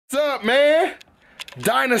What's up, man?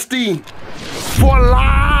 Dynasty for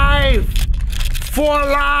life. For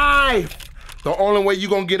life. The only way you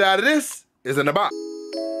gonna get out of this is in the box.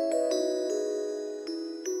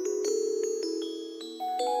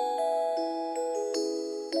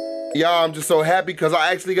 Y'all, I'm just so happy because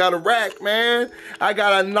I actually got a rack, man. I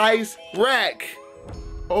got a nice rack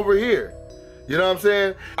over here. You know what I'm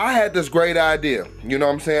saying? I had this great idea. You know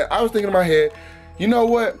what I'm saying? I was thinking in my head, you know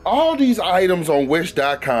what? All these items on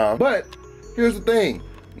Wish.com, but here's the thing.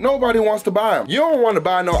 Nobody wants to buy them. You don't want to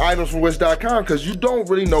buy no items from Wish.com because you don't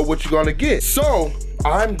really know what you're gonna get. So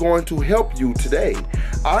I'm going to help you today.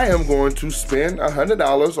 I am going to spend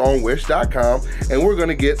 $100 on Wish.com and we're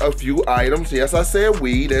gonna get a few items. Yes, I said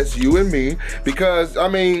we, that's you and me, because I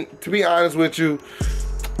mean, to be honest with you,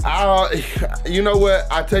 you know what?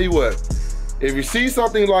 I tell you what, if you see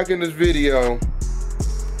something like in this video,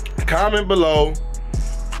 comment below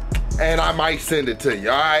and I might send it to you.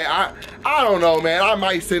 All right, I don't know, man. I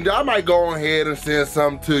might send it. I might go ahead and send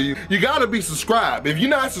something to you. You gotta be subscribed. If you're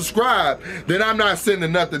not subscribed, then I'm not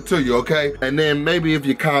sending nothing to you, okay? And then maybe if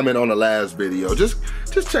you comment on the last video, just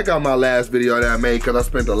check out my last video that I made because I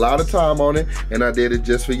spent a lot of time on it and I did it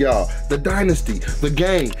just for y'all. The Dynasty, the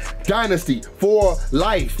game, Dynasty for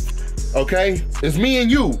life, okay? It's me and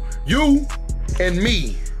you. You and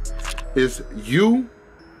me. It's you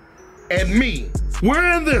and me.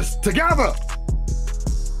 We're in this together.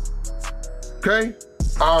 Okay?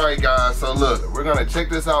 All right, guys, so look, we're gonna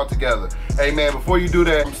check this out together. Hey, man, before you do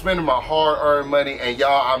that, I'm spending my hard-earned money, and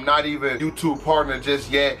y'all, I'm not even YouTube partner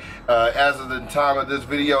just yet as of the time of this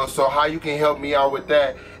video, so how you can help me out with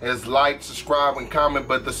that is like, subscribe, and comment,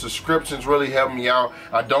 but the subscriptions really help me out.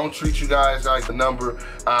 I don't treat you guys like a number.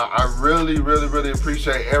 I really, really, really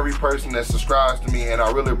appreciate every person that subscribes to me, and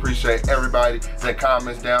I really appreciate everybody that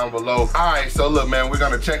comments down below. All right, so look, man, we're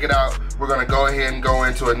gonna check it out. We're gonna go ahead and go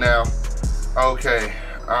into it now. Okay,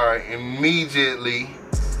 all right, immediately,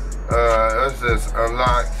 what's this,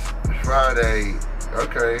 unlocked Friday,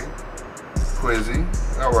 okay, Quizzy,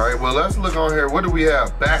 all right, well, let's look on here. What do we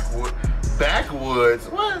have? Backwoods,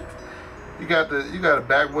 what? You got a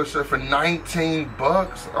backwoods shirt for 19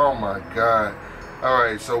 bucks? Oh my God. All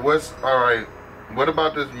right, so all right, what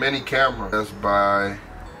about this mini camera? Let's buy,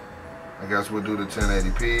 I guess we'll do the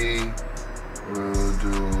 1080p. We'll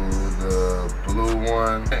do the blue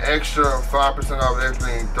one. An extra 5% off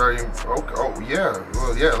everything, 30. Okay, oh yeah,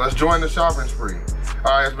 well yeah, let's join the shopping spree.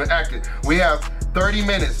 All right, it's been active. We have 30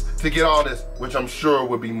 minutes to get all this, which I'm sure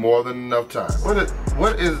would be more than enough time.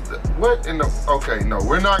 What in the, okay, no,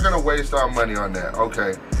 we're not gonna waste our money on that,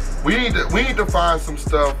 okay. We need to find some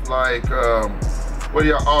stuff like, what do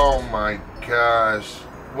y'all, oh my gosh,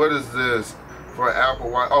 what is this? For Apple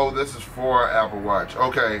Watch. Oh, this is for Apple Watch.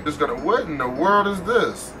 Okay. Just gonna, what in the world is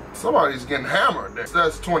this? Somebody's getting hammered.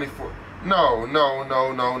 That's 24. No.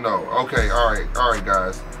 Okay, all right,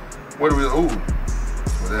 guys. What do we, ooh,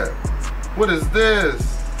 what's that? What is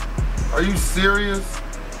this? Are you serious?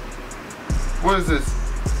 What is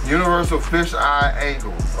this? Universal fish eye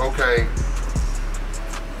angle. Okay.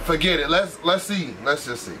 Forget it. Let's see. Let's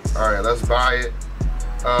just see. All right, let's buy it.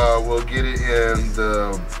 We'll get it in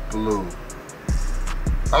the blue.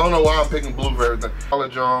 I don't know why I'm picking blue for everything. $1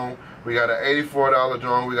 drone, we got an $84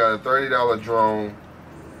 drone, we got a $30 drone.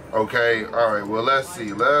 Okay, all right, well, let's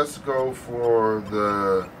see. Let's go for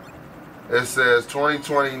the, it says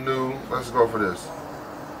 2020 new. Let's go for this.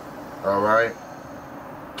 All right.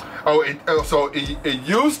 Oh, so it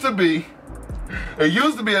used to be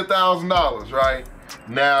 $1,000, right?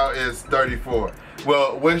 Now it's $34.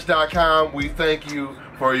 Well, Wish.com, we thank you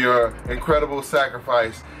for your incredible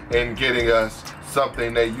sacrifice in getting us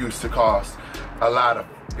something that used to cost a lot of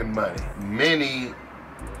fucking money. Mini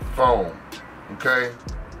phone, okay?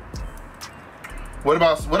 What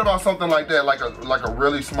about something like that, like a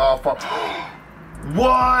really small phone?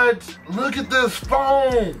 What? Look at this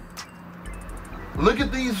phone. Look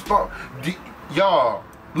at these phones. Y'all,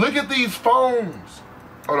 look at these phones.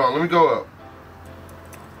 Hold on, let me go up.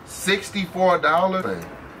 $64?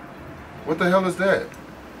 What the hell is that?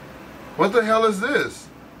 What the hell is this?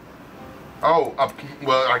 Oh,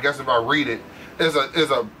 well, I guess if I read it, is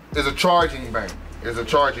a charging bank. It's a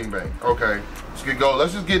charging bank. Okay, let's get go.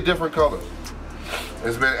 Let's just get different colors.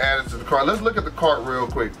 It's been added to the cart. Let's look at the cart real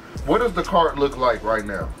quick. What does the cart look like right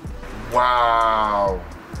now? Wow.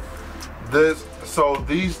 So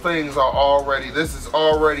these things are already. This is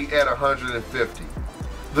already at $150.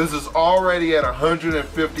 This is already at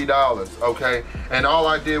 $150, okay? And all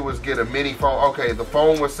I did was get a mini phone. Okay, the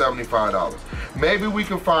phone was $75. Maybe we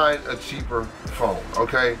can find a cheaper phone,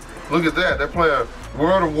 okay? Look at that, they're playing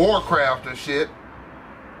World of Warcraft and shit.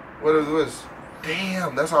 What is this?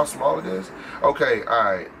 Damn, that's how small it is? Okay,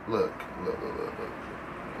 alright, look.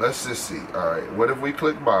 Let's just see. Alright, what if we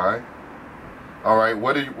click buy? Alright,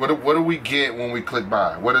 what do we get when we click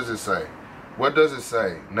buy? What does it say? What does it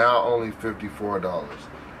say? Now only $54.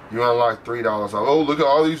 You unlock $3 off. Oh, look at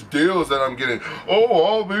all these deals that I'm getting. Oh,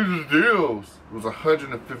 all these deals. It was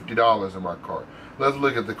 $150 in my cart. Let's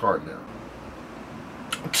look at the cart now.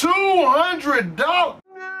 $200.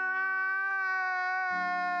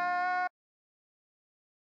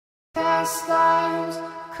 Past lives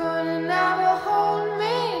couldn't ever hold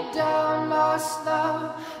me down. Lost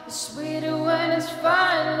love is sweeter when it's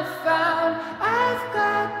finally found. I've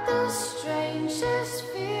got the strangest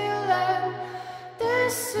feeling.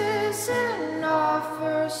 This isn't our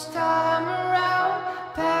first time around.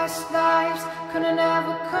 Past lives couldn't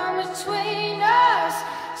ever come between us.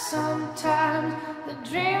 Sometimes the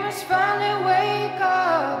dreamers finally wake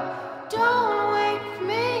up. Don't wake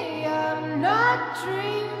me, I'm not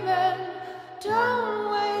dreaming.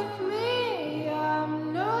 Don't wake me,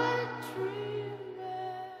 I'm not dreaming.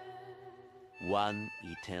 One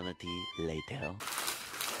eternity later.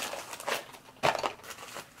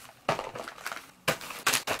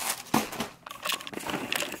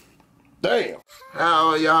 Damn. How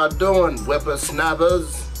are y'all doing,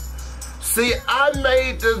 whippersnappers? See, I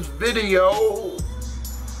made this video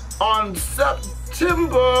on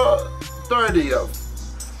September 30th.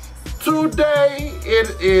 Today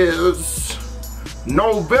it is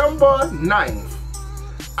November 9th.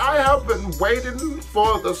 I have been waiting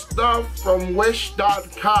for the stuff from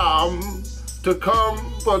wish.com to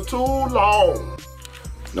come for too long.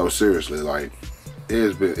 No, seriously, like,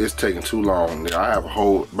 it's taking too long. I have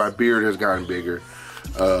my beard has gotten bigger.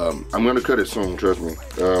 I'm gonna cut it soon, trust me.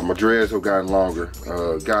 My dreads have gotten longer.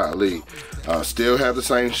 Golly. Still have the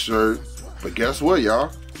same shirt, but guess what, y'all?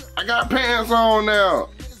 I got pants on now,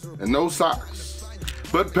 and no socks.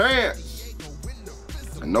 But pants,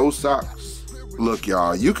 and no socks. Look,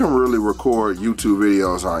 y'all, you can really record YouTube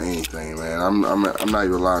videos on anything, man. I'm not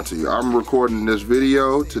even lying to you. I'm recording this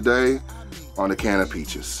video today on a can of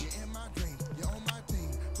peaches.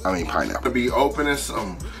 I mean pineapple. I'm gonna be opening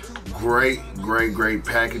some great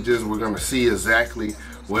packages. We're gonna see exactly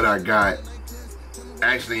what I got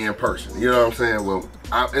actually in person. You know what I'm saying? Well,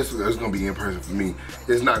 it's gonna be in person for me.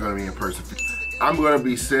 It's not gonna be in person for you. I'm gonna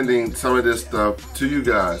be sending some of this stuff to you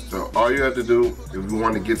guys. So all you have to do, if you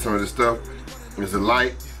want to get some of this stuff, is to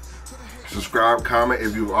like, subscribe, comment.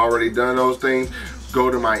 If you've already done those things, go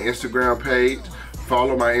to my Instagram page,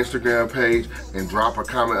 follow my Instagram page, and drop a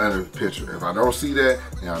comment under the picture. If I don't see that,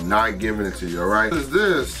 then I'm not giving it to you, all right? What is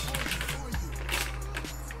this?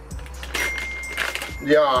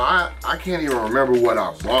 Y'all, I can't even remember what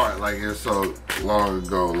I bought. Like, it's so long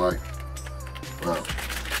ago. Like, wow.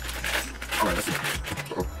 All right, let's see.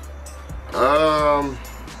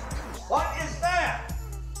 What is that?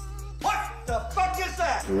 What the fuck is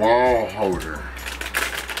that? Wall holder.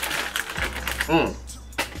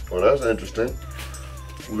 Well, that's interesting.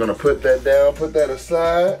 We're gonna put that down, put that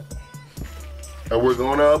aside, and we're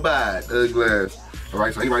gonna abide the glass. All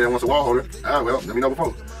right, so anybody that wants a wall holder, well, let me know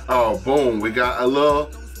before. Oh, boom, we got a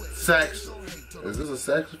little sax. Is this a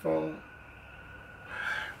saxophone?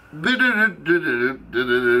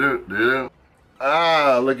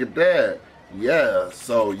 Ah, look at that. Yeah,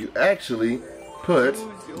 so you actually put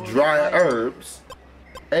dry herbs,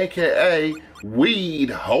 AKA weed,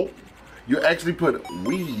 hope. You actually put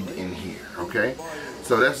weed in here, okay?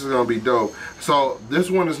 So this is gonna be dope. So this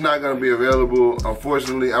one is not gonna be available,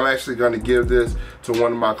 unfortunately. I'm actually gonna give this to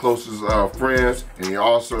one of my closest friends, and he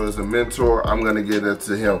also is a mentor. I'm gonna give that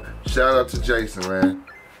to him. Shout out to Jason, man.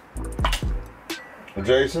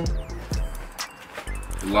 Jason,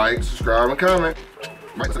 like, subscribe, and comment.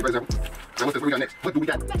 What do we got next? What do we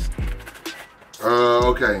got next?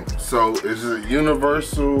 Okay, so is it a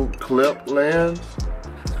universal clip lens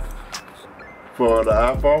for the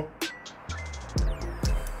iPhone?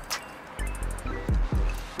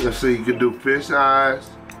 Let's see, you can do fish eyes,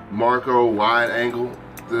 macro, wide angle,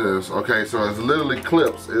 this. Okay, so it's literally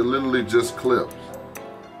clips. It literally just clips.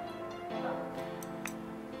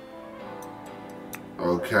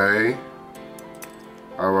 Okay.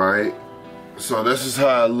 All right. So this is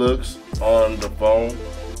how it looks on the phone.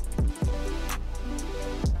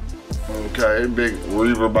 Okay, big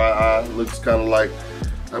Reaver by eye. Looks kind of like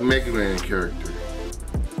a Mega Man character.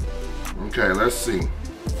 Okay, let's see.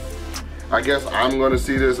 I guess I'm gonna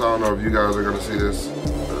see this. I don't know if you guys are gonna see this.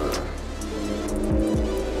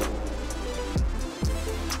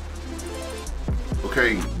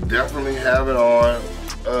 Okay, definitely have it on.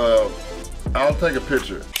 I'll take a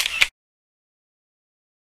picture.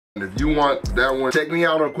 If you want that one, check me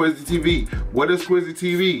out on Quizzy TV. What is Quizzy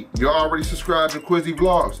TV? You're already subscribed to Quizzy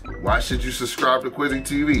Vlogs. Why should you subscribe to Quizzy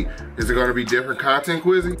TV? Is it gonna be different content,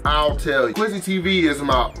 Quizzy? I'll tell you. Quizzy TV is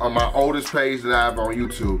my oldest page that I have on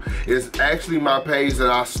YouTube. It's actually my page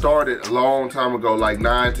that I started a long time ago, like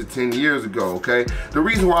 9 to 10 years ago, okay? The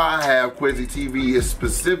reason why I have Quizzy TV is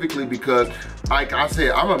specifically because, like I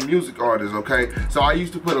said, I'm a music artist, okay? So I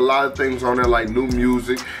used to put a lot of things on there like new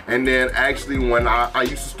music, and then actually when I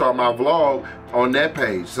used to start my vlog on that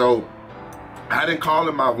page. So I didn't call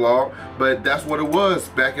it my vlog, but that's what it was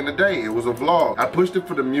back in the day. It was a vlog. I pushed it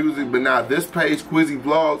for the music, but now this page, Quizzy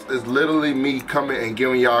Vlogs, is literally me coming and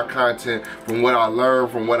giving y'all content from what I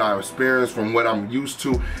learned, from what I experienced, from what I'm used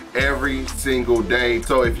to every single day.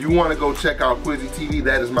 So if you want to go check out Quizzy TV,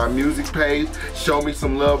 that is my music page. Show me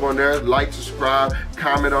some love on there. Like, subscribe,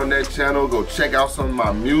 comment on that channel. Go check out some of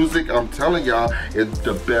my music. I'm telling y'all, it's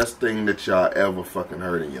the best thing that y'all ever fucking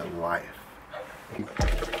heard in your life.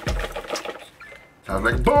 Sounds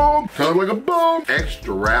like a boom. Sounds like a boom.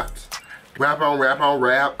 Extra raps. Rap on rap on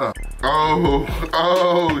rap.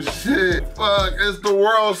 Oh shit. Fuck, it's the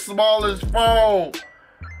world's smallest phone.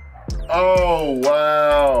 Oh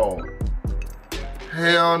wow.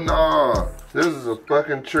 Hell nah. This is a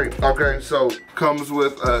fucking treat. Okay, so comes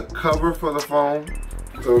with a cover for the phone.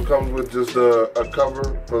 So it comes with just a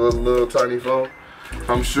cover for the little tiny phone.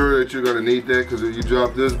 I'm sure that you're gonna need that because if you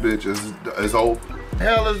drop this bitch, it's old.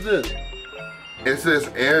 Hell is this? It says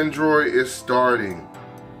Android is starting.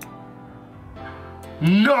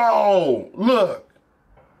 No! Look!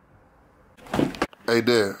 Hey,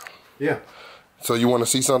 Dad. Yeah. So you want to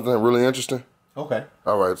see something really interesting? Okay.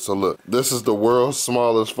 All right, so look. This is the world's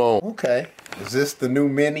smallest phone. Okay. Is this the new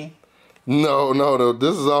Mini? No.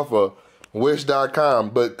 This is off of wish.com,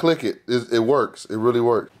 but click it. It works. It really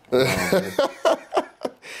works.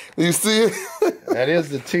 You see it? That is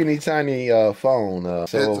the teeny tiny phone.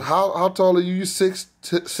 So how tall are you? You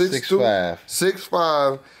 6'5".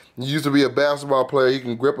 6'5". You used to be a basketball player. He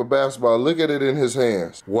can grip a basketball. Look at it in his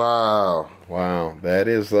hands. Wow. Wow, that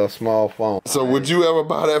is a small phone. So would you ever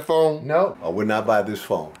buy that phone? No, I would not buy this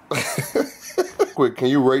phone. Quick, can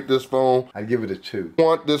you rate this phone? I'd give it a 2. If you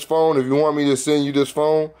want this phone, if you want me to send you this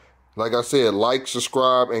phone, like I said, like,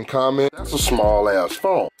 subscribe, and comment. That's a small ass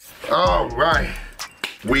phone. All right.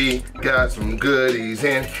 We got some goodies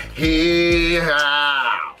in here.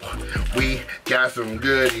 We got some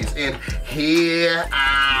goodies in here.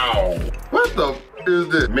 Ow. What the is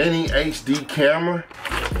this? Mini HD camera?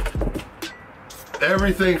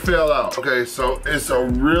 Everything fell out. Okay, so it's a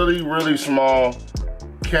really, really small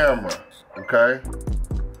camera, okay?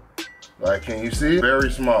 Like, can you see it?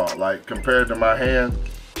 Very small, like compared to my hand.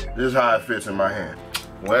 This is how it fits in my hand.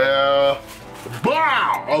 Well,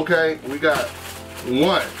 wow, okay, we got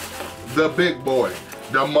one, the big boy,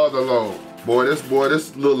 the mother load. Boy,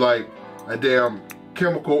 this look like a damn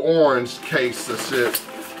chemical orange case of shit.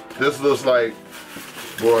 This looks like,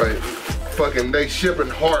 boy, fucking they shipping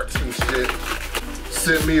hearts and shit.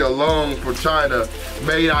 Sent me a loan for China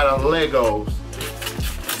made out of Legos.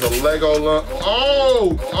 It's a Lego loan.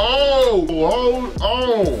 Oh.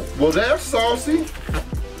 Well, that's saucy.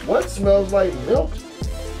 What smells like milk?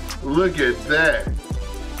 Look at that.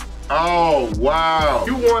 Oh, wow.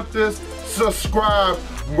 You want this? Subscribe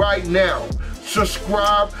right now.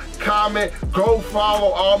 Subscribe, comment, go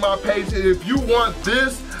follow all my pages. If you want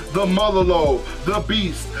this, the mother load, the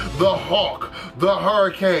beast, the hawk, the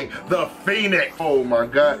hurricane, the phoenix. Oh my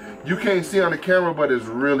God. You can't see on the camera, but it's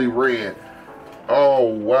really red. Oh,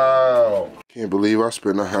 wow. Can't believe I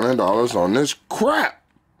spent $100 on this crap.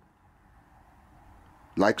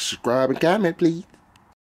 Like, subscribe, and comment, please.